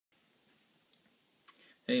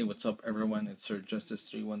Hey, what's up everyone? It's Sir Justice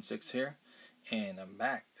 316 here, and I'm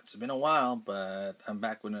back. It's been a while, but I'm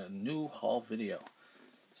back with a new haul video.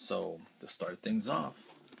 So, to start things off,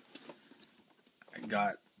 I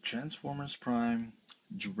got Transformers Prime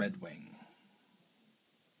Dreadwing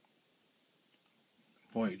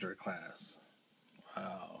Voyager class.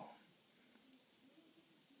 Wow.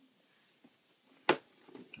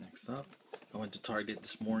 Next up, I went to Target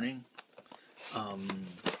this morning.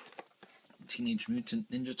 Teenage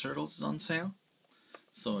Mutant Ninja Turtles is on sale.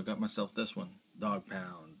 So I got myself this one, Dog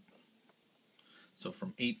Pound. So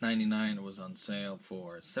from $8.99 it was on sale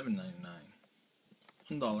for $7.99.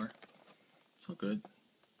 $1. So good.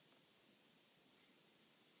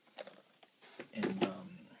 And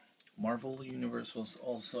Marvel Universe was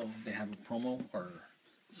also, they have a promo or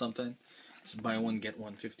something. It's buy one get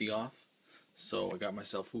one 50 off. So I got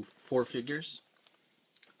myself 4 figures.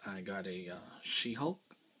 I got a She-Hulk,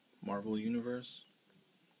 Marvel Universe.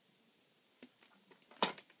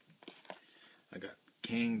 I got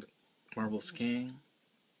Kang, Marvel's Kang,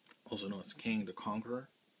 also known as Kang the Conqueror.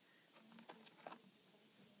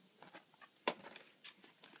 I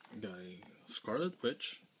got a Scarlet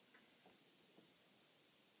Witch.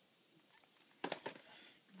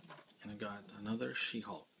 And I got another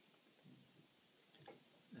She-Hulk.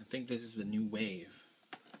 I think this is the new wave,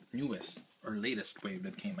 newest or latest wave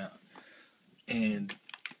that came out. And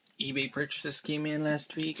eBay purchases came in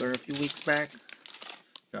last week or a few weeks back.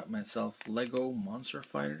 Got myself Lego Monster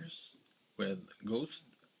Fighters with Ghost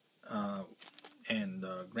and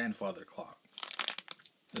Grandfather Clock.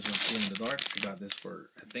 This one's still in the dark. I got this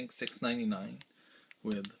for I think $6.99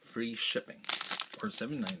 with free shipping, or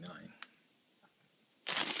 $7.99.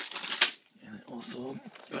 And I also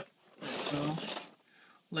got myself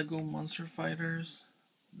Lego Monster Fighters,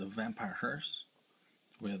 the Vampire Hearse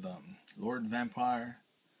with Lord Vampire,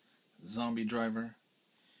 Zombie Driver,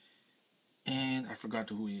 and I forgot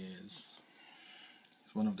who he is.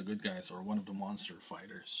 He's one of the good guys, or one of the monster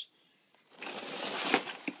fighters.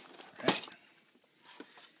 Right.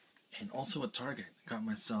 And also at Target, got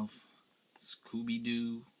myself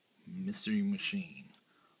Scooby-Doo Mystery Machine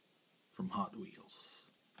from Hot Wheels.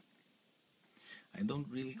 I don't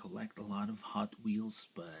really collect a lot of Hot Wheels,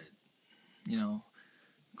 but, you know,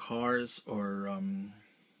 cars or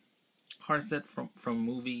cars that from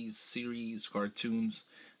movies, series, cartoons,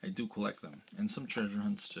 I do collect them, and some treasure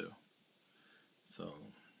hunts too. So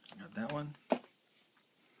I got that one,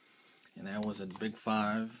 and I was at Big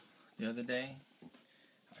Five the other day.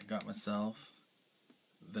 I got myself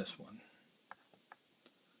this one,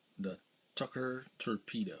 the Tucker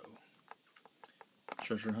Torpedo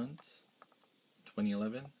Treasure Hunt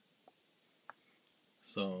 2011.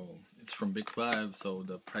 So it's from Big Five, so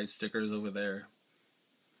the price sticker is over there.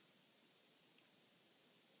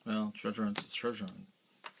 Well, treasure hunt is treasure hunt.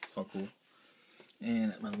 So cool.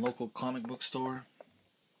 And at my local comic book store,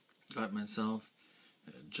 got myself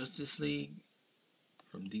Justice League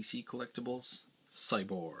from DC Collectibles,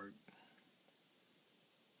 Cyborg.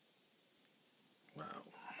 Wow.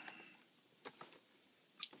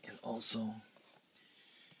 And also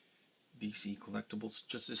DC Collectibles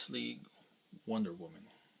Justice League, Wonder Woman.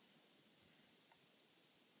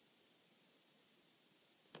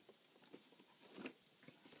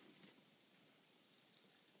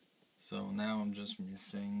 So now I'm just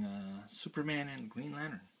missing Superman and Green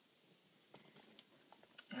Lantern.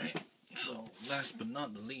 Alright, so last but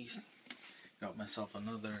not the least, got myself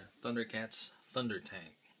another Thundercats Thunder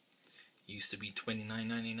Tank. Used to be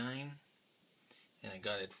 $29.99, and I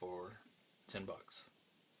got it for $10.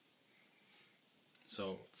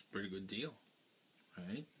 So it's a pretty good deal,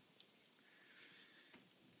 right?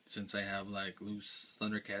 Since I have like loose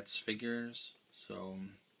Thundercats figures, so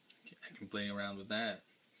I can play around with that.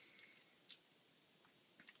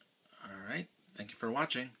 Alright, thank you for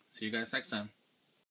watching. See you guys next time.